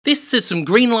This is some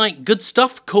Greenlight good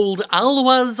stuff called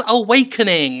ALWA'S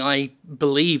Awakening. I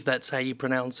believe that's how you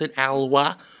pronounce it.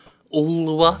 ALWA.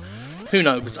 Who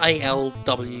knows?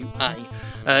 ALWA.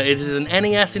 It is an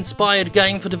NES-inspired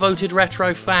game for devoted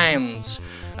retro fans.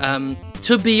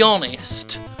 To be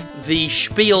honest, the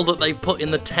spiel that they've put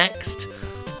in the text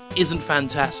isn't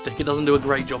fantastic. It doesn't do a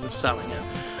great job of selling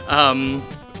it.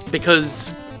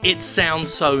 Because it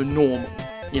sounds so normal.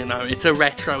 You know, it's a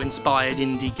retro-inspired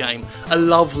indie game, a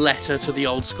love letter to the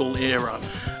old-school era.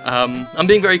 I'm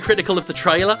being very critical of the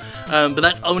trailer, but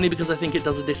that's only because I think it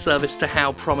does a disservice to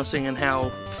how promising and how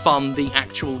fun the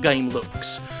actual game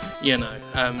looks. You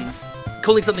know,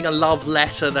 calling something a love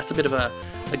letter, that's a bit of a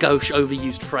gauche,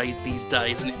 overused phrase these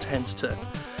days, and it tends to...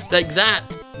 Like, that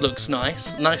looks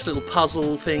nice. Nice little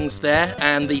puzzle things there,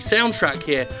 and the soundtrack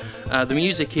here, the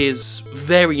music is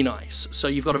very nice. So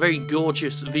you've got a very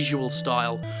gorgeous visual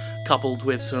style coupled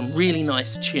with some really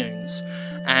nice tunes.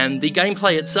 And the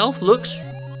gameplay itself looks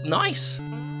nice.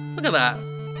 Look at that.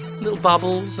 Little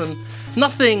bubbles and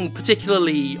nothing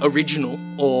particularly original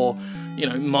or, you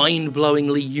know,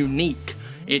 mind-blowingly unique.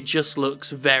 It just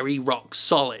looks very rock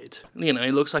solid. You know,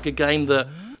 it looks like a game that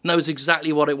knows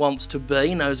exactly what it wants to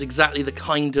be, knows exactly the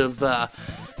kind of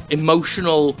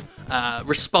emotional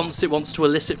response it wants to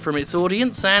elicit from its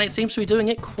audience, and it seems to be doing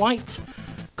it quite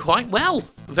well.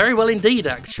 Very well indeed,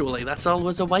 actually. That's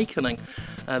ALWA'S Awakening.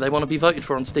 They want to be voted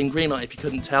for on Steam Greenlight, if you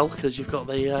couldn't tell, because you've got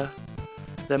the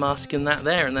them asking that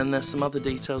there, and then there's some other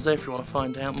details there if you want to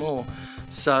find out more.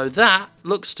 So that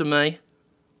looks to me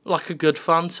like a good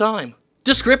fun time.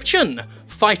 Description: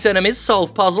 fight enemies,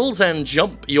 solve puzzles, and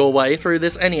jump your way through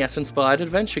this NES-inspired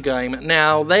adventure game.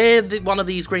 Now, they're one of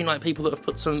these Greenlight people that have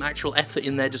put some actual effort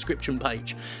in their description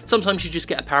page. Sometimes you just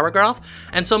get a paragraph,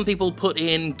 and some people put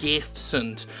in GIFs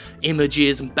and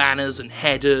images and banners and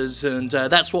headers, and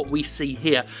that's what we see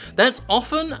here. That's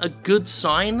often a good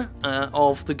sign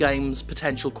of the game's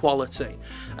potential quality.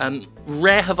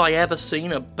 Rare have I ever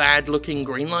seen a bad-looking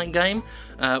Greenlight game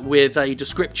with a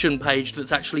description page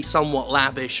that's actually somewhat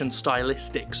lavish and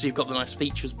stylistic. So you've got the nice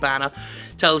features banner,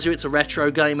 tells you it's a retro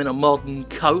game in a modern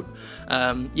coat.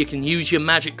 You can use your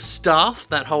magic staff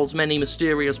that holds many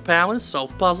mysterious powers,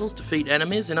 solve puzzles, defeat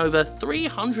enemies in over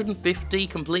 350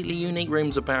 completely unique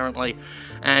rooms apparently,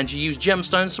 and you use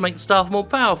gemstones to make the staff more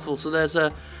powerful. So there's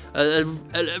a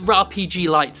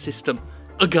RPG-light system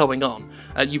going on.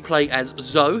 You play as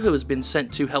Zoe, who has been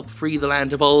sent to help free the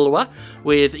land of ALWA.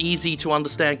 With easy to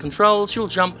understand controls, you'll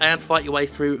jump and fight your way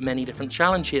through many different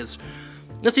challenges.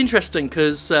 That's interesting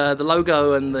because the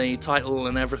logo and the title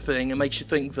and everything, it makes you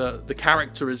think that the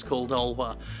character is called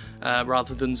ALWA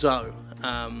rather than Zoe.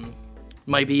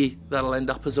 Maybe that'll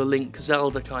end up as a Link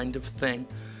Zelda kind of thing.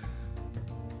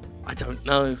 I don't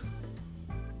know.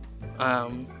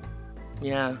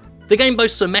 Yeah. The game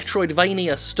boasts a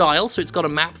Metroidvania style, so it's got a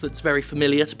map that's very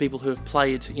familiar to people who have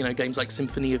played, you know, games like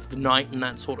Symphony of the Night and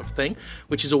that sort of thing,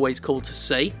 which is always cool to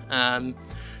see.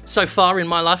 So far in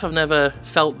my life, I've never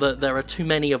felt that there are too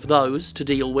many of those to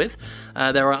deal with.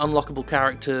 There are unlockable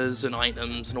characters and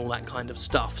items and all that kind of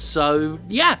stuff. So,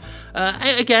 yeah,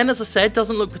 again, as I said,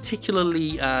 doesn't look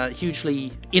particularly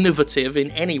hugely innovative in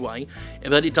any way,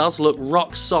 but it does look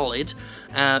rock solid.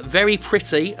 Very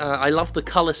pretty. I love the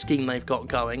colour scheme they've got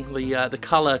going. The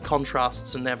colour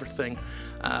contrasts and everything.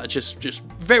 Just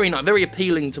very nice, very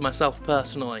appealing to myself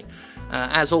personally.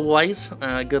 As always,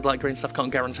 Good Like Green Stuff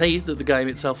can't guarantee that the game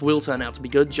itself will turn out to be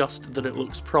good, just that it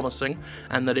looks promising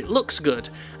and that it looks good.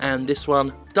 And this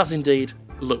one does indeed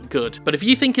look good. But if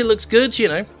you think it looks good, you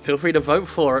know, feel free to vote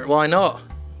for it. Why not?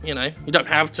 You know, you don't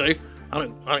have to. I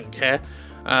don't care.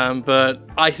 But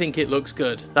I think it looks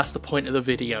good. That's the point of the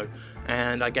video.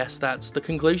 And I guess that's the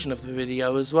conclusion of the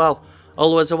video as well.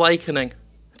 ALWA'S Awakening.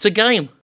 It's a game.